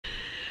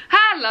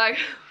Hello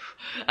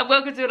and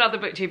welcome to another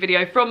booktube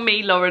video from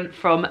me, Lauren,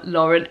 from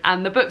Lauren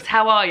and the Books.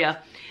 How are you?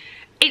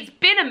 It's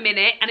been a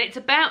minute and it's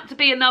about to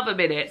be another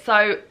minute,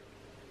 so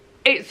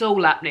it's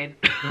all happening.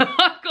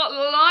 I've got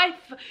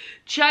life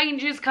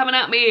changes coming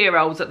out my ear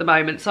holes at the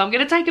moment, so I'm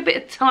going to take a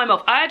bit of time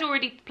off. I had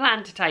already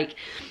planned to take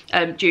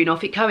June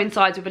off. It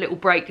coincides with a little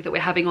break that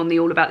we're having on the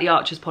All About the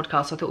Archers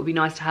podcast, so I thought it would be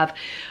nice to have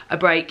a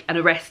break and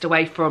a rest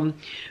away from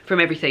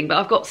everything. But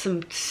I've got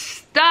some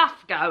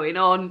stuff going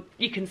on.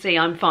 You can see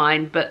I'm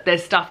fine, but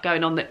there's stuff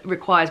going on that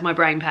requires my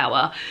brain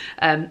power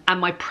and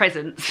my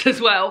presence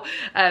as well.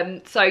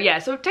 So yeah,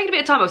 so I've taken a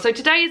bit of time off. So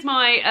today is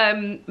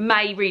my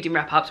May reading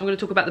wrap up. So I'm going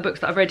to talk about the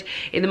books that I've read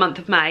in the month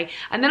of May,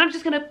 and then I'm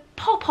just going to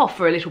pop off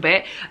for a little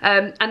bit,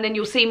 and then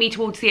you'll see me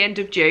towards the end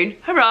of June.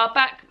 Hurrah,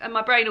 back, and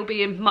my brain will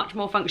be in much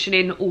more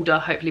functioning order,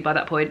 hopefully by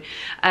that point.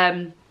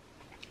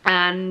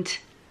 And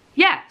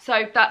yeah,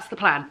 so that's the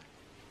plan.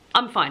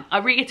 I'm fine. I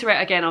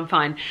reiterate again, I'm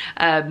fine.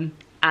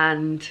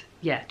 And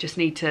yeah, just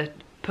need to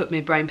put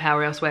my brain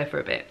power elsewhere for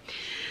a bit.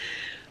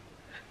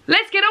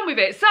 Let's get on with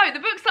it. So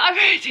the books that I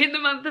read in the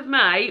month of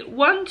May: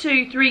 1,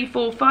 2, 3,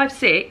 4, 5,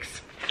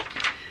 6,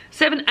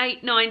 7,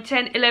 8, 9,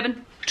 10,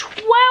 11,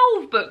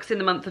 12 books in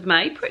the month of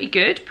May. Pretty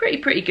good,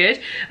 pretty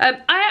good.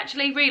 I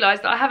actually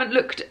realised that I haven't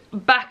looked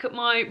back at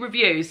my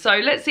reviews, so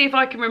let's see if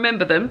I can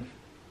remember them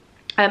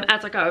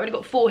as I go. I've only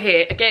got 4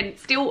 here. Again,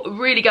 still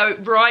really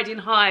riding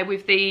high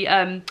with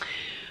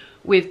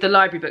the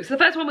library books. So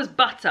the first one was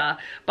Butter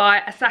by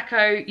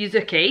Asako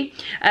Yuzuki.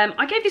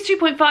 I gave this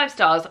 2.5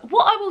 stars.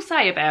 What I will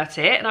say about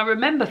it, and I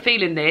remember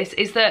feeling this,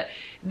 is that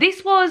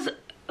this was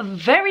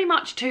very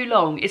much too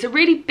long. It's a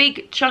really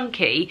big,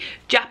 chunky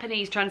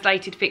Japanese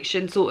translated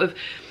fiction sort of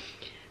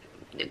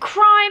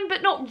crime,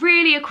 but not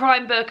really a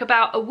crime book,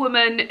 about a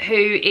woman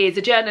who is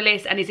a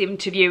journalist and is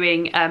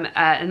interviewing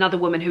another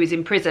woman who is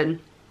in prison.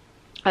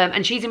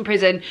 And she's in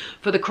prison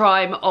for the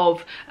crime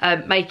of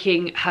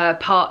making her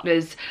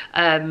partners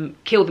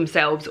kill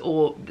themselves,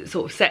 or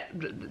sort of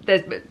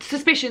there's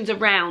suspicions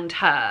around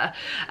her.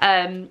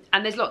 And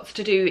there's lots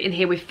to do in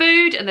here with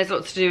food, and there's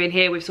lots to do in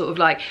here with sort of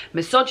like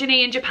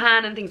misogyny in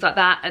Japan and things like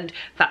that, and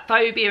fat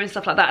phobia and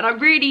stuff like that. And I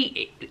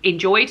really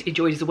enjoyed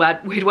is a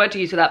weird word to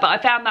use for that, but I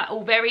found that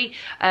all very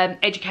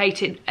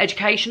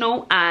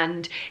educational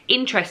and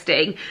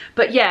interesting.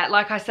 But yeah,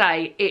 like I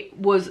say, it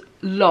was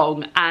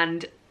long,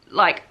 and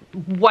like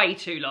way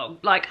too long,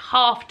 like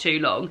half too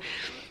long.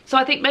 So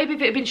I think maybe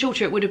if it had been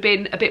shorter, it would have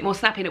been a bit more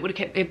snappy and it would have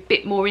kept me a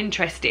bit more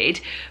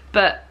interested.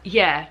 But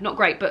yeah, not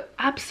great, but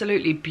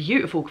absolutely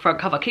beautiful front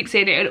cover. I keep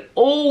seeing it in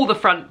all the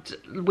front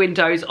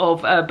windows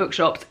of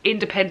bookshops,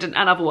 independent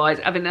and otherwise,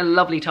 having a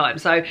lovely time.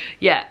 So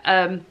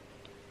yeah,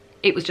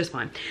 it was just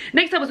fine.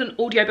 Next up was an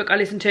audiobook I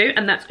listened to,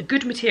 and that's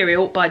Good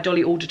Material by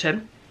Dolly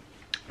Alderton.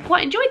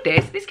 Quite enjoyed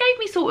this. This gave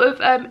me sort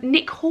of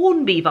Nick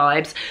Hornby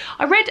vibes.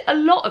 I read a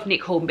lot of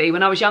Nick Hornby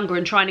when I was younger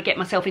and trying to get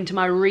myself into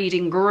my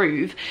reading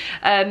groove.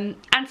 And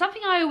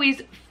something I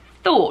always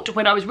thought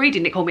when I was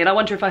reading Nick Hornby, and I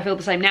wonder if I feel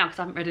the same now because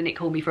I haven't read a Nick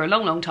Hornby for a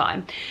long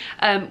time,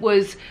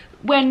 was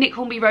when Nick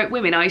Hornby wrote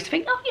Women, I used to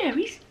think, oh yeah,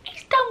 he's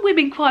done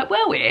women quite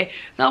well here.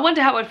 Now I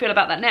wonder how I'd feel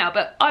about that now,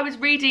 but I was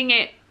reading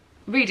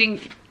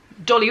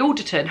Dolly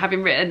Alderton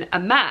having written a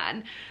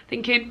man,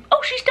 thinking, oh,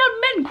 she's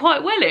done men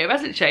quite well here,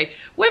 hasn't she?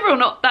 Whether or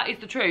not that is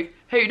the truth,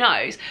 who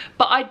knows?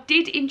 But I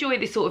did enjoy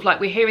this sort of, like,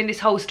 we're hearing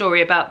this whole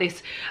story about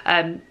this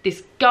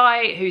this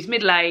guy who's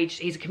middle-aged,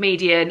 he's a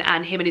comedian,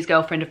 and him and his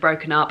girlfriend have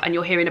broken up, and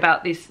you're hearing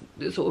about this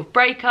sort of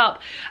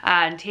breakup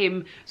and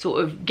him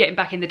sort of getting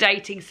back in the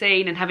dating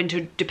scene and having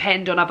to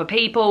depend on other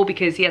people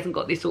because he hasn't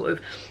got this sort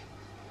of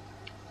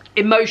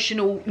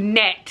emotional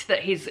net that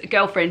his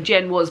girlfriend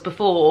Jen was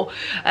before,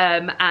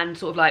 and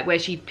sort of like where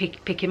she'd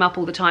pick him up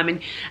all the time,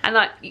 and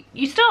like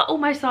you start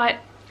almost like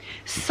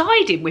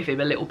siding with him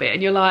a little bit,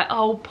 and you're like,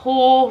 oh,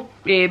 poor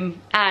him,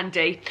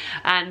 Andy,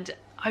 and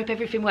I hope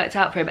everything works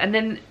out for him. And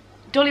then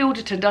Dolly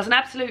Alderton does an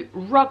absolute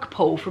rug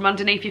pull from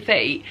underneath your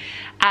feet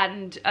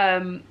and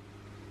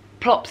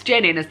plops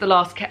Jen in as the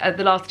last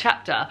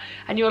chapter,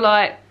 and you're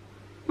like,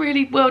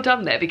 really well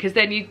done there, because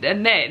then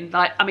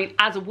like, I mean,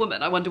 as a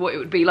woman I wonder what it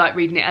would be like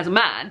reading it as a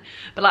man,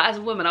 but like as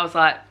a woman I was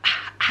like,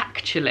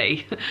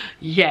 actually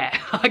yeah,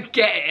 I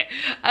get it.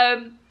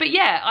 But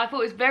yeah, I thought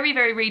it was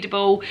very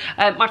readable.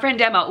 My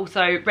friend Emma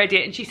also read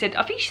it, and she said,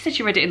 I think she said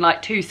she read it in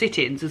like 2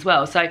 sittings as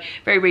well, so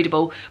very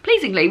readable.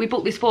 Pleasingly, we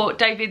bought this for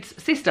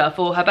David's sister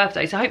for her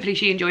birthday, so hopefully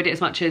she enjoyed it as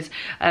much as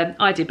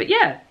I did. But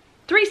yeah,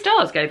 3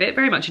 stars gave it,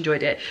 very much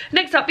enjoyed it.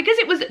 Next up, because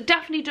it was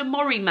Daphne du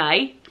Maurier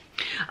May,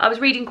 I was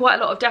reading quite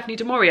a lot of Daphne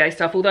du Maurier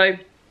stuff, although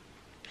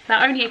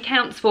that only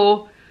accounts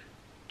for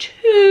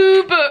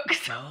 2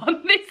 books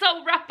on this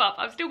whole wrap-up.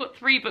 I've still got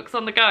 3 books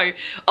on the go.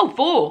 Oh,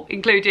 4,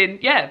 including,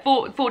 yeah,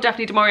 4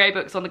 Daphne du Maurier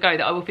books on the go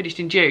that I will finish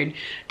in June.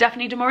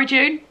 Daphne du Maurier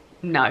June?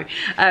 No.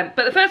 But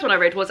the first one I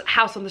read was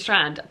House on the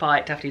Strand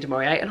by Daphne du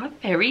Maurier, and I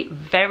very,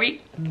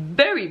 very,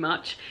 very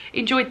much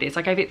enjoyed this.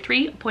 I gave it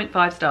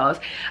 3.5 stars.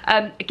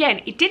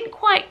 Again, it didn't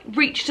quite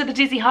reach to the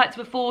dizzy heights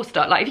of a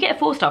 4-star. Like, if you get a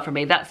 4-star from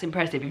me, that's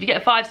impressive. If you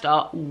get a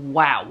 5-star,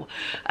 wow.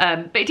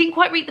 But it didn't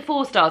quite reach the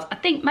 4 stars. I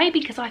think maybe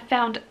because I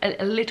found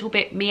a little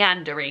bit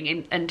meandering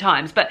in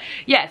times. But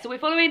yeah, so we're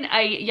following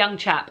a young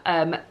chap,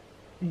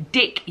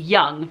 Dick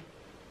Young.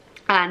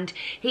 And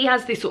he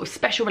has this sort of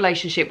special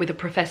relationship with a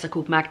professor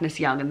called Magnus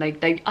Young, and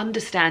they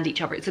understand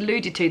each other. It's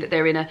alluded to that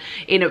they're in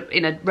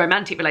a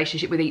romantic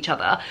relationship with each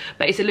other,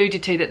 but it's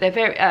alluded to that they're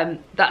very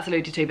that's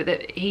alluded to, but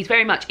that he's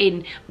very much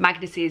in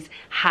Magnus's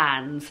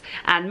hands.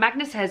 And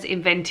Magnus has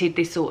invented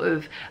this sort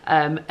of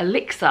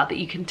elixir that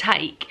you can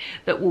take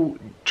that will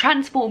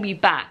transform you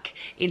back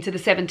into the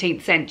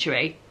 17th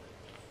century.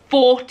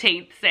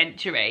 14th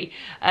century.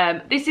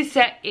 This is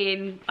set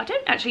in, I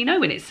don't actually know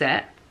when it's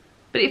set,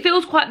 but it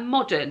feels quite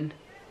modern.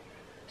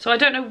 So I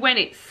don't know when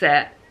it's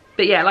set,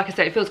 but yeah, like I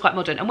said, it feels quite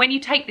modern. And when you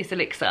take this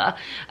elixir,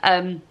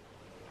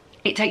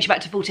 it takes you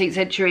back to 14th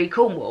century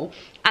Cornwall.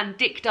 And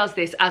Dick does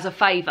this as a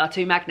favour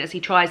to Magnus. He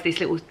tries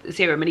this little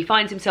serum and he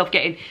finds himself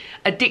getting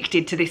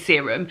addicted to this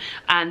serum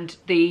and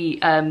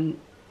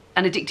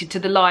addicted to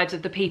the lives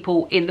of the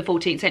people in the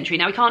 14th century.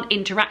 Now, he can't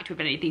interact with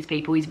any of these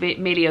people. He's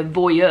merely a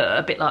voyeur,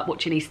 a bit like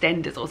watching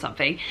EastEnders or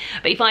something.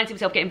 But he finds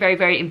himself getting very,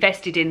 very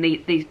invested in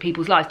these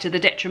people's lives to the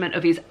detriment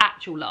of his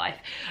actual life.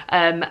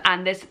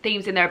 And there's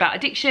themes in there about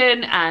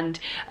addiction and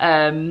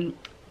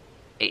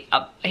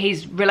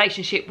his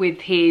relationship with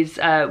his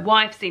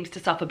wife seems to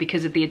suffer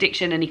because of the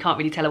addiction, and he can't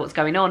really tell her what's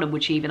going on, and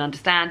would she even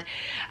understand?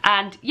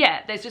 And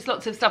yeah, there's just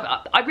lots of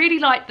stuff. I really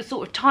like the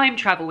sort of time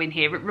travel in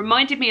here. It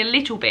reminded me a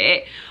little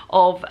bit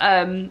of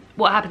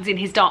what happens in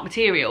his Dark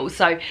Materials.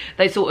 So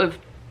they sort of,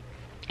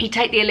 he'd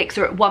take the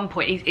elixir at one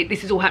point.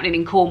 This is all happening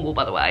in Cornwall,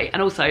 by the way.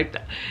 And also,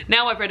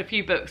 now I've read a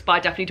few books by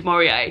Daphne du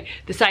Maurier,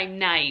 the same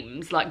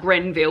names, like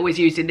Grenville is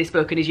used in this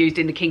book and is used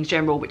in The King's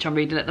General, which I'm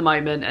reading at the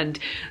moment. And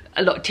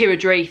a lot,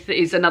 Tirradreath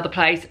is another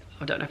place.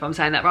 I don't know if I'm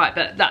saying that right,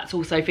 but that's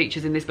also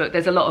features in this book.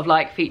 There's a lot of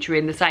like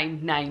featuring the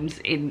same names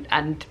in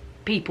and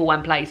people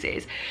and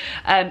places.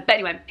 But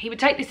anyway, he would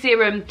take this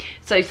serum,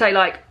 so say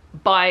like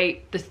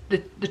by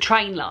the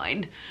train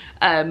line,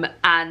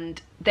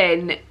 and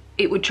then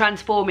it would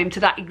transform him to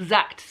that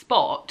exact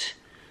spot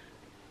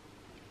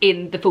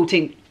in the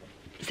 14th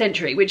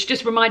century, which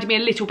just reminded me a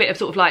little bit of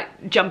sort of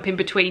like jumping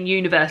between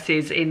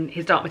universes in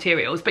his Dark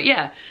Materials. But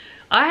yeah,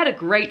 I had a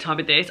great time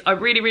with this. I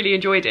really, really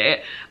enjoyed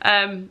it.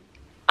 I'm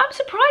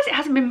surprised it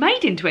hasn't been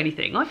made into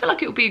anything. I feel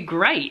like it would be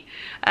great.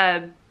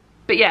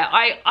 But yeah,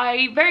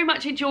 I very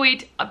much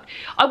enjoyed,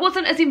 I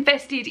wasn't as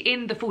invested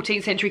in the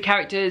 14th century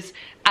characters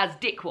as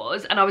Dick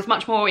was, and I was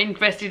much more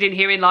invested in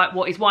hearing like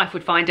what his wife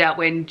would find out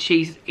when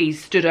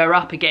he's stood her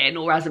up again,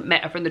 or hasn't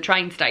met her from the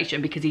train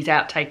station because he's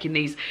out taking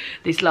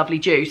this lovely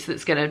juice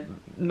that's gonna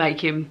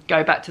make him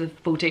go back to the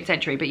 14th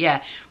century. But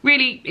yeah,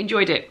 really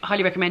enjoyed it,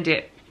 highly recommend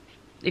it.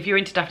 If you're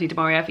into Daphne du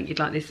Maurier, I think you'd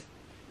like this.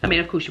 I mean,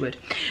 of course you would.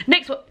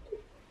 Next one.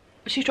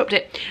 She's dropped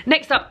it.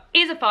 Next up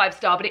is a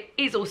 5-star, but it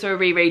is also a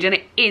reread, and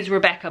it is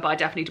Rebecca by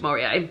Daphne du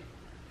Maurier. I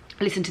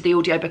listened to the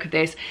audiobook of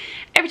this.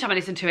 Every time I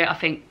listen to it, I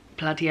think,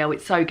 bloody hell,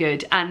 it's so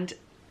good. And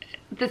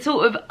the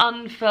sort of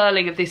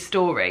unfurling of this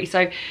story.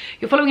 So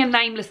you're following a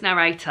nameless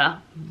narrator,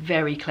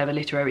 very clever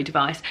literary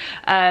device,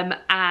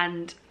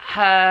 and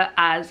her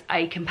as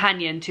a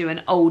companion to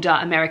an older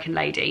American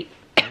lady.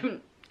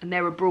 And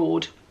they're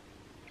abroad.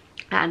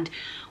 And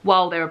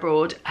while they're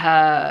abroad,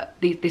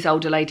 this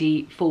older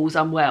lady falls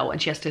unwell,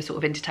 and she has to sort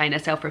of entertain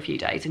herself for a few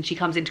days. And she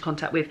comes into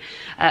contact with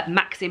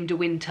Maxim de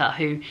Winter,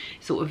 who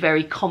is sort of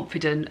very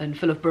confident and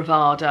full of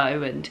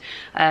bravado, and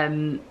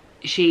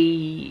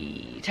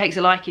she takes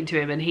a liking to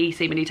him, and he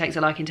seemingly takes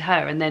a liking to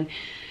her. And then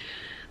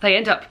they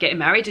end up getting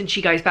married, and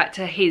she goes back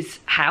to his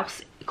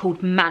house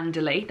called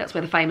Manderley. That's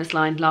where the famous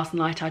line, "Last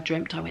night I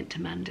dreamt I went to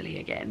Manderley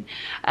again."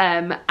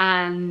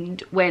 And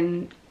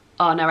when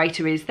our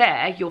narrator is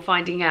there, you're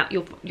finding out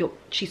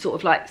she's sort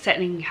of like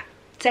settling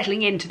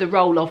into the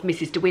role of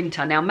Mrs. de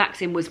Winter. Now,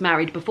 Maxim was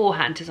married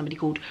beforehand to somebody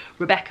called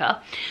Rebecca,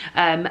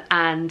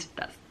 and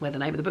that's where the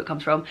name of the book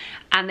comes from.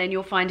 And then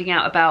you're finding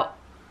out about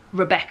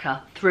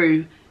Rebecca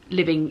through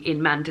living in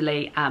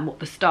Manderley, and what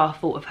the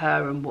staff thought of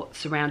her and what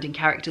surrounding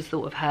characters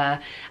thought of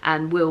her,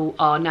 and will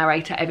our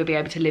narrator ever be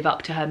able to live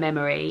up to her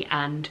memory,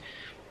 and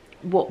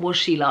what was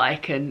she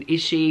like, and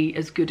is she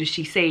as good as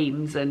she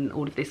seems, and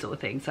all of this sort of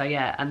thing. So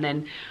yeah, and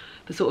then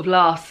the sort of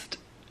last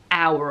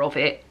hour of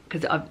it,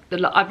 because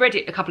I've read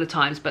it a couple of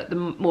times, but the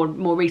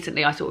more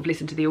recently I sort of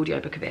listened to the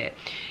audiobook of it,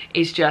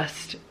 is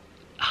just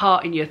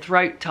heart in your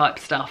throat type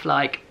stuff,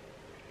 like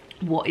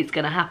what is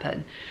going to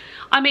happen.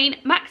 I mean,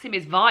 Maxim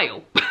is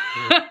vile.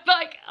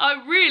 Like,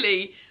 I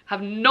really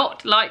have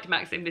not liked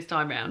Maxim this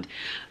time round.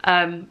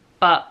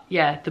 But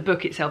yeah, the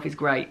book itself is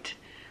great.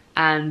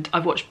 And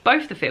I've watched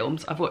both the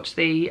films. I've watched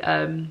the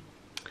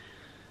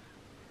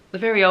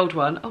very old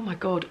one. Oh my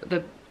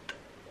God,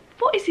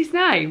 what is his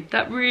name?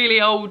 That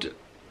really old,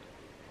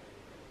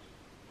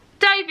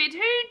 David,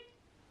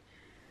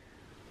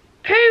 who?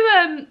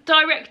 Who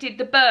directed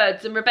The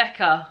Birds and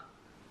Rebecca?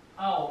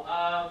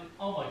 Oh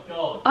my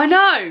god. I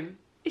know.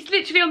 It's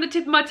literally on the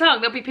tip of my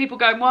tongue. There'll be people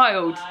going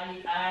wild.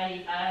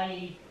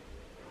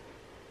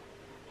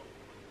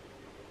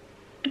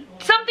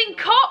 Something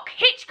Cock?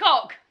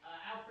 Hitchcock.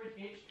 Alfred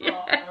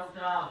Hitchcock. Yeah. Well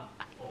done.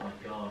 Oh my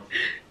god.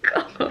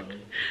 God.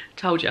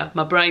 Told you,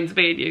 my brain's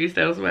being used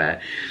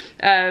elsewhere.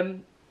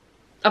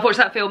 I've watched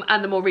that film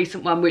and the more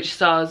recent one, which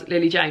stars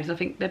Lily James. I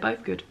think they're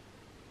both good.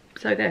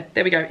 So there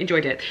we go,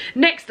 enjoyed it.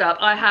 Next up,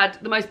 I had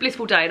the most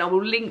blissful day, and I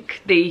will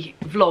link the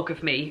vlog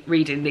of me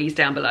reading these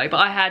down below, but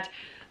I had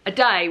a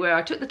day where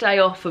I took the day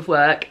off of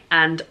work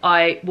and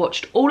I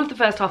watched all of the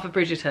first half of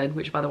Bridgerton,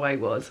 which by the way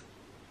was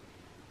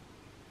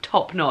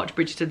top notch.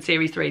 Bridgerton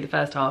series 3, the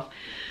first half.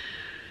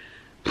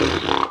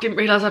 Didn't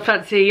realise I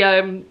fancy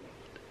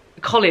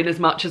Colin as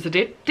much as I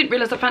did. Didn't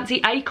realise I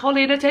fancy a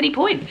Colin at any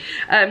point.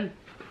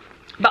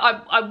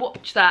 But I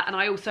watched that, and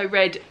I also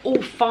read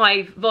all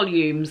 5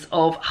 volumes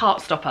of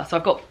Heartstopper. So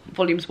I've got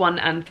volumes 1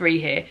 and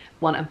 3 here.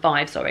 1 and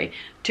 5, sorry.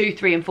 2,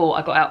 3 and 4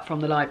 I got out from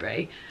the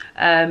library.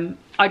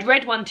 I'd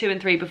read 1, 2 and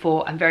 3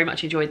 before and very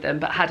much enjoyed them,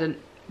 but hadn't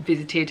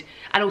visited,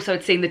 and also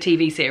had seen the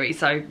TV series,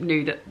 so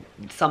knew that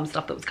some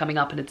stuff that was coming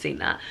up and had seen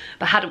that,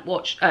 but hadn't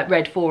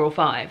read 4 or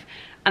 5.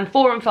 And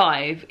 4 and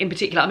 5 in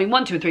particular, I mean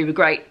 1, 2 and 3 were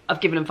great,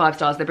 I've given them 5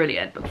 stars, they're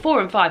brilliant, but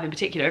 4 and 5 in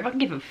particular, if I can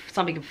give them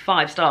something of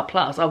 5-star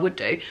plus, I would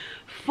do.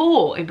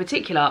 4 in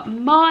particular,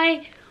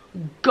 my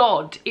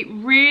god, it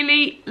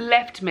really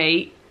left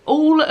me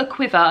all a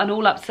quiver and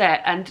all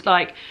upset, and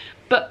like,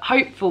 but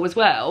hopeful as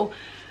well.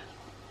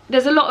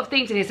 There's a lot of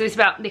things in here. So it's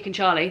about Nick and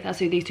Charlie. That's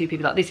who these 2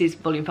 people are. This is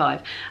volume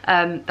 5.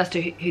 That's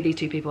who these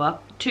 2 people are.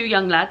 2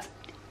 young lads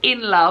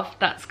in love.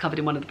 That's covered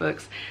in one of the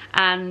books.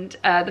 And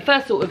the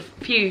first sort of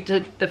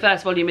the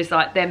first volume is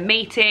like them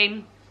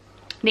meeting.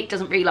 Nick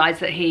doesn't realise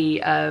that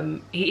he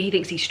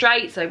thinks he's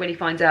straight. So when he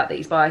finds out that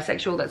he's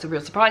bisexual, that's a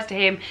real surprise to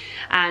him.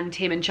 And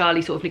him and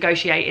Charlie sort of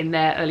negotiate in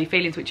their early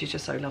feelings, which is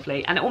just so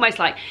lovely. And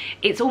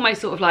it's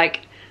almost sort of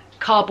like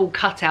cardboard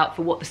cutout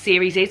for what the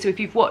series is. So if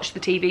you've watched the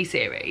TV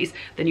series,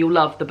 then you'll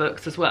love the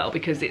books as well,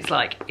 because it's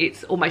like,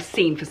 it's almost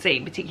scene for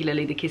scene,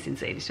 particularly the kissing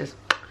scene. It's just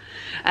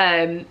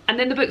and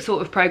then the books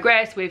sort of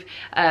progress with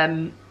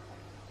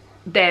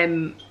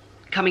them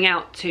coming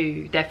out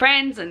to their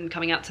friends and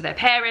coming out to their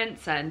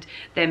parents, and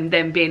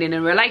them being in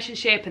a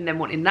relationship and then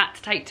wanting that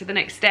to take to the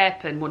next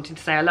step and wanting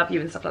to say I love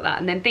you and stuff like that.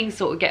 And then things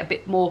sort of get a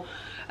bit more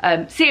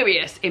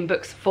serious in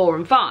books 4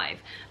 and 5.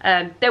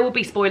 There will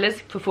be spoilers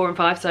for 4 and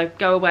 5, so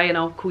go away and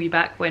I'll call you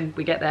back when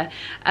we get there.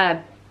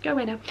 Go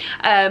away now.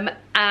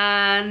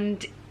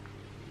 And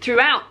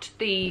throughout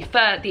the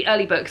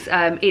early books,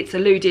 it's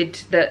alluded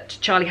that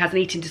Charlie has an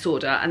eating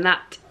disorder, and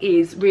that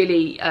is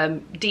really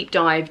deep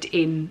dived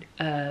in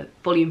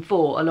volume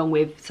 4, along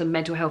with some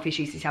mental health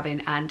issues he's having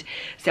and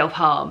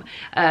self-harm.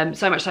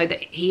 So much so that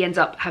he ends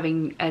up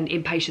having an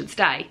inpatient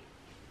stay.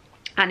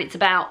 And it's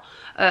about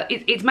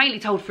it's mainly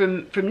told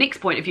from Nick's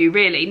point of view,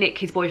 really. Nick,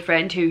 his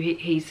boyfriend, who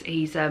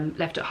he's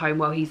left at home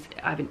while he's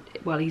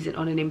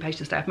on an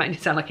inpatient stay. I've made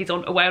it sound like he's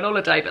away on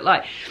holiday, but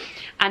like,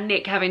 and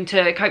Nick having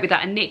to cope with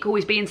that, and Nick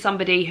always being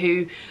somebody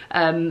who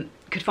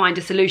could find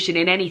a solution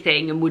in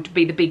anything and would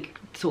be the big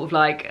sort of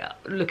like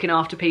looking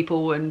after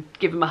people and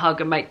give them a hug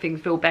and make things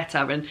feel better,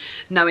 and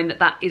knowing that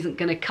that isn't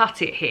going to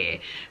cut it here.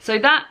 So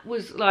that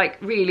was like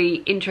really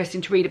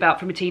interesting to read about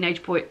from a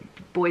teenage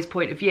boy's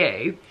point of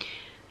view.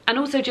 And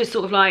also just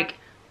sort of like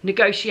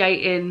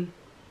negotiating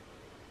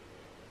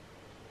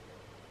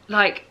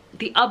like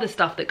the other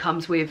stuff that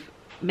comes with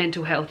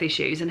mental health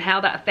issues and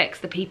how that affects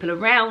the people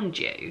around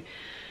you.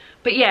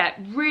 But yeah,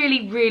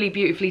 really, really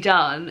beautifully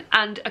done,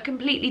 and a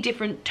completely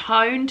different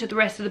tone to the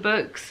rest of the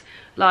books.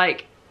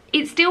 Like,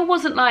 it still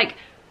wasn't like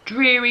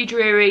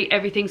dreary,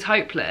 everything's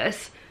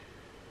hopeless,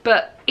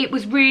 but it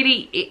was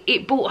really,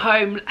 it brought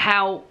home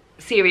how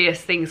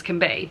serious things can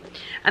be.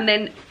 And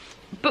then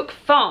book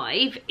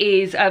 5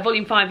 is,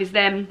 volume 5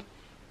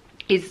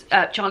 is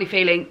Charlie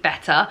feeling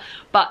better,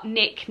 but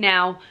Nick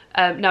now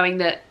knowing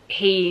that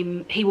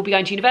he will be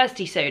going to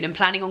university soon and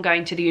planning on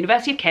going to the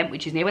University of Kent,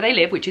 which is near where they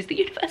live, which is the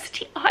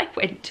university I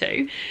went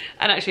to.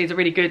 And actually there's a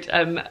really good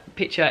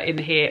picture in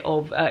here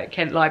of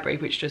Kent Library,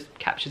 which just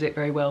captures it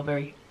very well.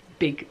 Very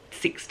big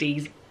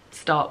 60s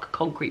stark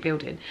concrete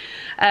building.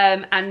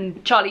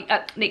 And Charlie,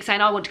 Nick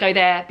saying I want to go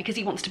there because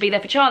he wants to be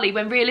there for Charlie,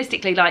 when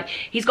realistically, like,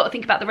 he's got to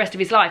think about the rest of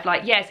his life.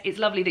 Like, yes, it's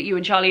lovely that you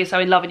and Charlie are so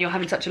in love and you're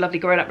having such a lovely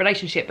grown-up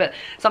relationship, but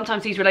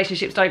sometimes these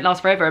relationships don't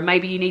last forever, and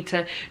maybe you need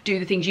to do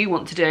the things you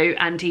want to do,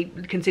 and he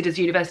considers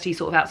university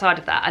sort of outside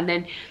of that. And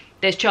then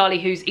there's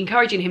Charlie, who's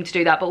encouraging him to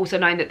do that, but also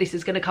knowing that this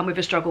is going to come with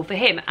a struggle for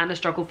him and a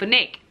struggle for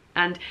Nick.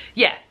 And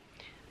yeah,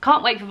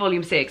 can't wait for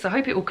volume 6. I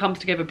hope it all comes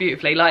together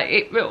beautifully. Like,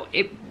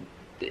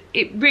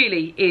 it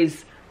really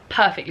is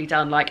perfectly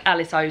done. Like,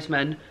 Alice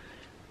Oseman,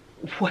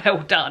 well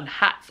done,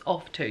 hats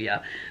off to you.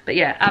 But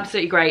yeah,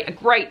 absolutely great. A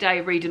great day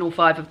of reading all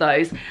 5 of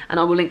those, and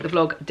I will link the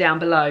vlog down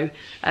below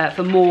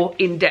for more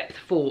in-depth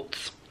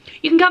thoughts.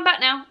 You can come back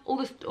now. All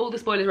the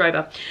spoilers are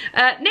over.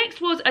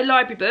 Next was a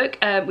library book,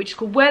 which is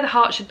called Where the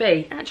Heart Should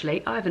Be.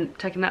 Actually, I haven't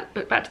taken that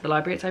book back to the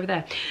library. It's over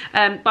there.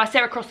 By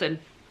Sarah Crossan.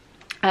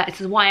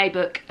 It's a YA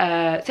book.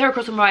 Sarah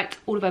Crossan writes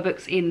all of her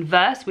books in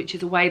verse, which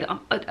is a way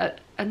that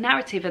a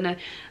narrative and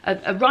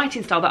a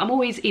writing style that I'm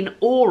always in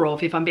awe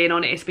of, if I'm being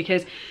honest,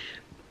 because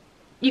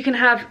you can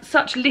have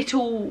such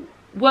little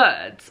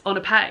words on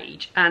a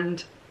page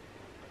and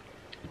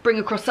bring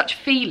across such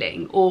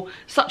feeling or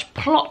such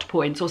plot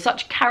points or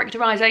such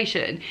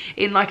characterization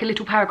in like a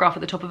little paragraph at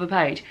the top of a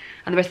page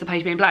and the rest of the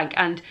page being blank.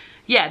 And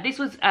yeah, this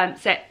was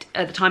set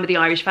at the time of the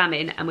Irish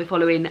famine, and we're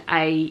following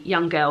a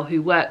young girl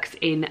who works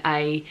in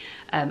a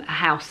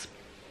house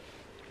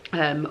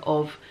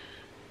of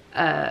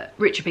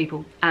richer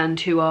people, and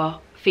who are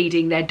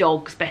feeding their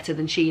dogs better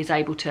than she is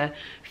able to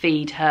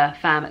feed her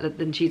family,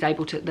 than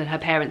her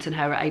parents and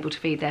her are able to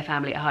feed their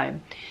family at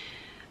home.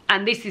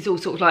 And this is all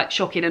sort of like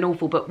shocking and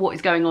awful, but what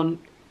is going on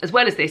as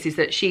well as this is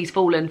that she's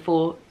fallen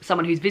for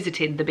someone who's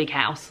visiting the big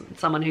house,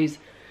 someone who's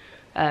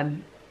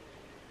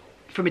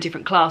from a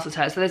different class as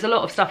her. So there's a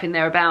lot of stuff in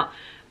there about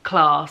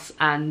class,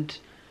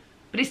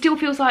 but it still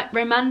feels like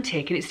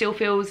romantic, and it still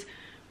feels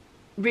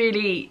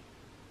really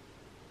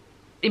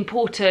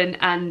important.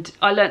 And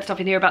I learnt stuff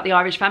in here about the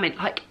Irish famine.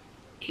 Like,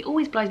 it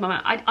always blows my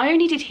mind. I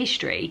only did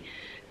history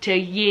to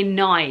year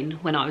 9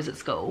 when I was at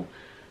school,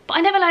 but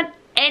I never learned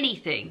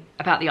anything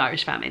about the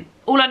Irish famine.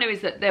 All I knew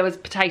is that there was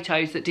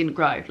potatoes that didn't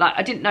grow. Like,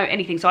 I didn't know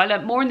anything. So I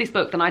learned more in this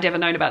book than I'd ever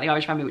known about the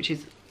Irish famine, which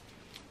is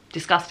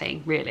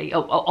disgusting, really,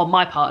 on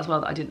my part as well,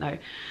 that I didn't know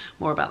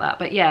more about that.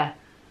 But yeah,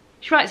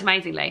 she writes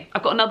amazingly.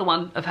 I've got another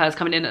one of hers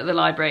coming in at the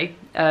library.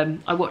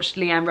 I watched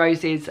Leanne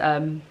Rose's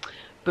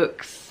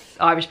books,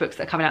 Irish books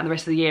that are coming out in the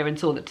rest of the year, and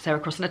saw that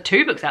Sarah Crossan had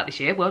 2 books out this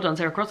year. Well done,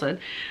 Sarah Crossan.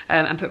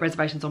 And put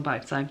reservations on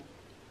both. So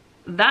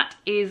that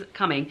is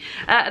coming.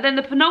 Then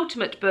the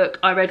penultimate book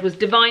I read was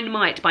Divine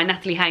Might by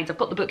Natalie Haynes. I've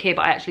got the book here,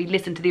 but I actually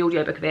listened to the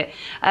audiobook of it.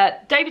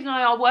 David and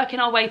I are working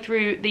our way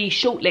through the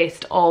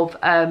shortlist of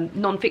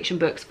non-fiction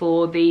books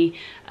for the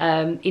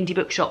Indie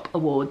Bookshop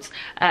Awards,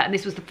 and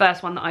this was the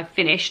first one that I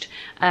finished.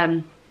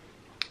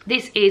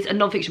 This is a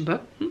non-fiction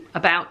book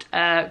about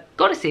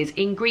goddesses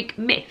in Greek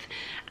myth,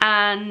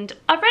 and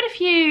I've read a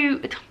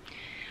few.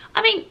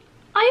 I mean,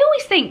 I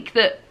always think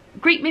that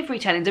Greek myth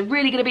retellings are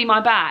really going to be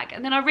my bag,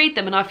 and then I read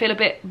them and I feel a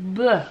bit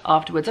bleh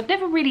afterwards. I've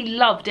never really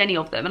loved any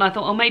of them, and I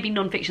thought, oh, maybe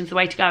non-fiction's the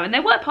way to go, and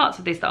there were parts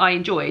of this that I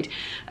enjoyed.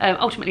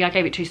 Ultimately I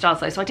gave it 2 stars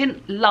though, so I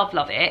didn't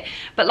love it,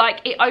 but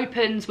like, it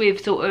opens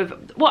with sort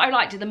of what I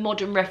liked are the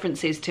modern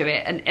references to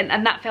it,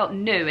 and that felt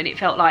new, and it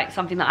felt like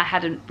something that I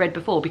hadn't read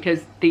before,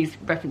 because these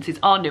references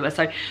are newer.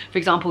 So for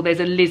example, there's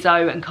a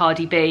Lizzo and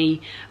Cardi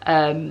B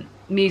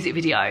music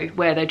video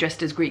where they're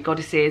dressed as Greek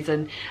goddesses,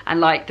 and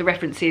like the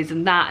references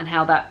and that, and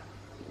how that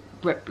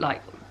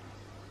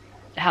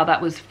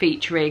was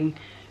featuring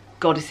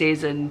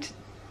goddesses and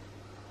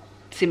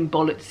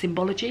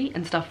symbology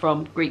and stuff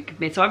from Greek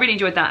myth. So I really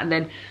enjoyed that. And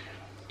then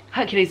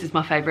Hercules is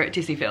my favourite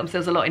Disney film. So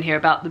there's a lot in here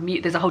about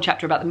there's a whole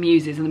chapter about the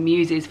muses, and the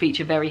muses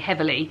feature very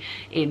heavily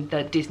in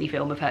the Disney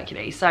film of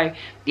Hercules. So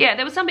yeah,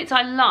 there were some bits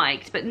I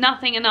liked, but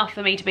nothing enough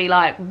for me to be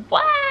like,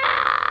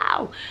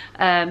 wow.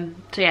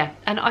 So yeah,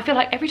 and I feel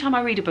like every time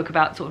I read a book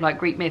about sort of like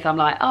Greek myth, I'm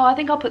like, oh, I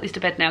think I'll put this to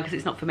bed now because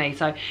it's not for me.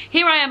 So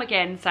here I am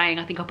again saying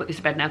I think I'll put this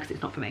to bed now because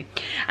it's not for me.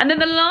 And then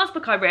the last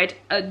book I read,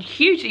 a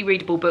hugely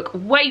readable book,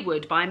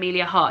 Weyward by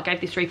Amelia Hart. I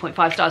gave this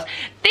 3.5 stars.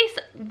 This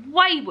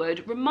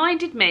Weyward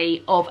reminded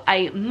me of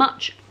a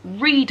much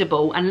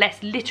readable and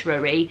less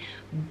literary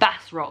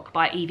Bass Rock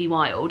by Evie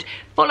Wyld.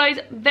 Follows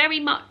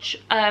very much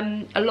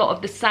a lot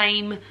of the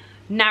same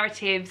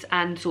narratives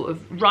and sort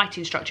of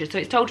writing structure. So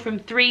it's told from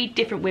 3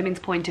 different women's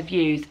point of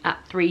views at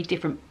 3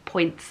 different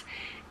points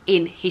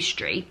in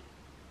history.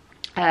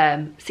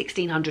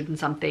 1600 and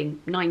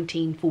something,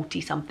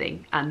 1940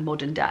 something, and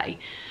modern day.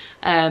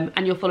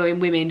 And you're following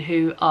women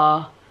who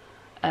are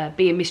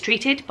being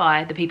mistreated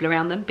by the people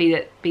around them,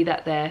 be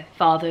that their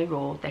father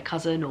or their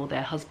cousin or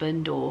their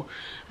husband or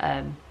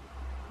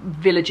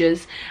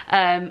villagers.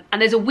 And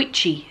there's a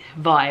witchy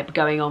vibe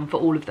going on for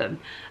all of them.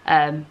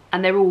 And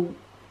they're all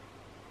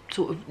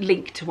sort of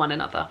linked to one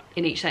another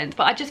in each sense.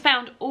 But I just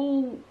found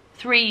all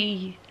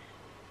 3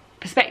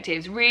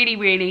 perspectives really,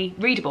 really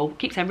readable. I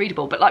keep saying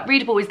readable, but like,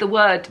 readable is the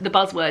word, the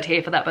buzzword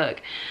here for that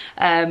book.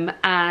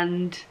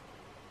 And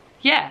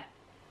yeah,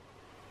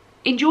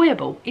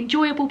 enjoyable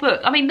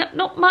book. I mean,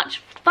 not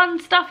much fun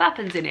stuff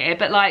happens in here,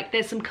 but like,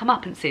 there's some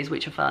comeuppances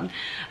which are fun.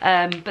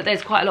 But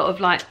there's quite a lot of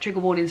like trigger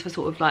warnings for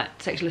sort of like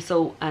sexual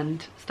assault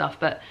and stuff.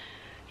 But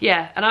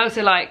yeah, and I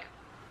also like,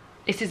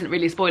 this isn't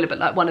really a spoiler, but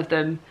like, one of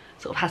them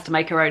sort of has to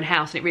make her own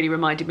house, and it really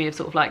reminded me of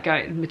sort of like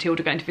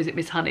Matilda going to visit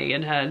Miss Honey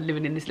and her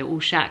living in this little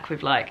shack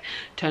with like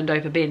turned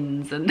over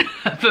bins and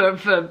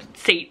for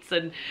seats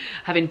and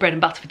having bread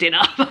and butter for dinner,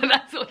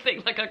 that sort of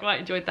thing. Like, I quite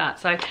enjoyed that.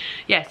 So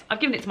yes,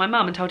 I've given it to my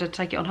mum and told her to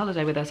take it on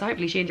holiday with her, so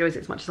hopefully she enjoys it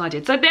as much as I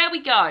did. So there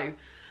we go,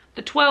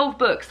 the 12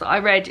 books that I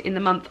read in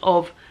the month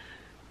of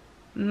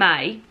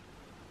May.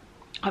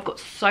 I've got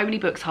so many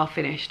books half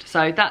finished,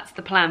 so that's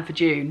the plan for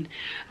June,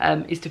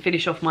 is to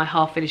finish off my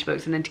half finished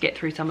books and then to get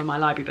through some of my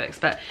library books.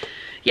 But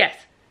yes,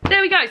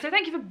 there we go. So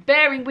thank you for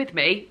bearing with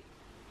me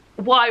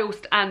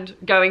whilst and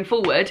going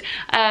forward,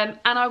 and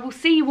I will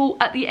see you all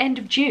at the end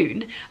of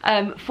June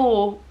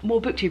for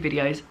more booktube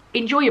videos.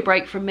 Enjoy your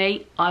break from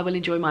me. I will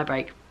enjoy my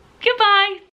break. Goodbye.